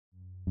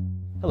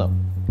Hello,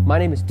 my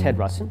name is Ted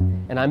Russin,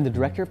 and I'm the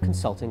Director of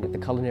Consulting at the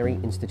Culinary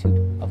Institute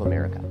of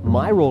America.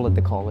 My role at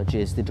the college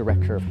is the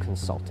Director of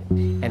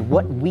Consulting, and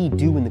what we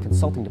do in the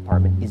consulting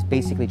department is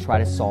basically try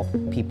to solve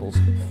people's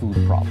food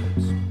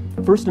problems.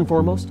 First and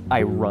foremost,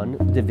 I run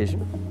the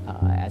division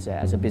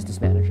as a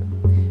business manager.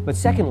 But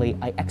secondly,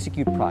 I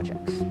execute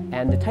projects,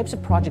 and the types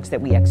of projects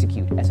that we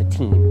execute as a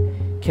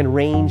team can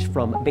range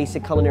from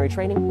basic culinary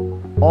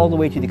training all the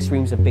way to the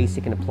extremes of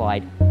basic and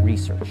applied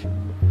research.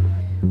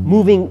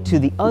 Moving to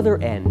the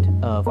other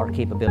end of our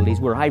capabilities,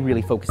 where I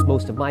really focus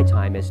most of my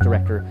time as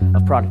Director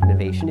of Product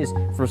Innovation, is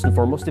first and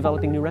foremost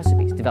developing new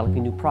recipes,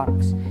 developing new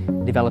products,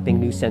 developing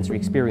new sensory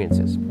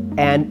experiences.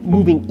 And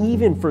moving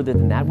even further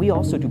than that, we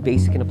also do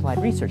basic and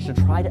applied research to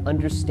try to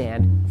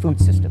understand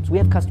food systems. We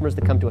have customers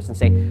that come to us and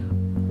say,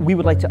 we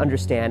would like to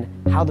understand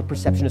how the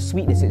perception of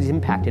sweetness is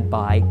impacted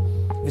by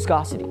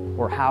viscosity,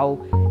 or how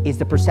is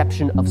the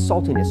perception of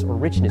saltiness or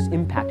richness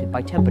impacted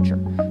by temperature.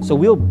 So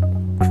we'll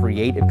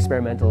create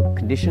experimental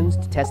conditions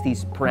to test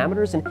these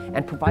parameters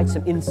and provide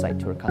some insight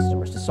to our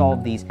customers to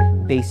solve these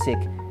basic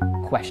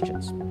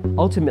questions.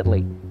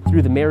 Ultimately,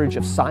 through the marriage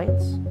of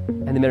science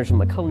and the marriage of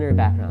my culinary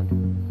background,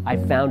 I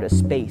found a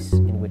space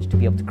in which to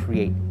be able to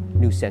create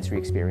new sensory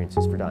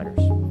experiences for diners.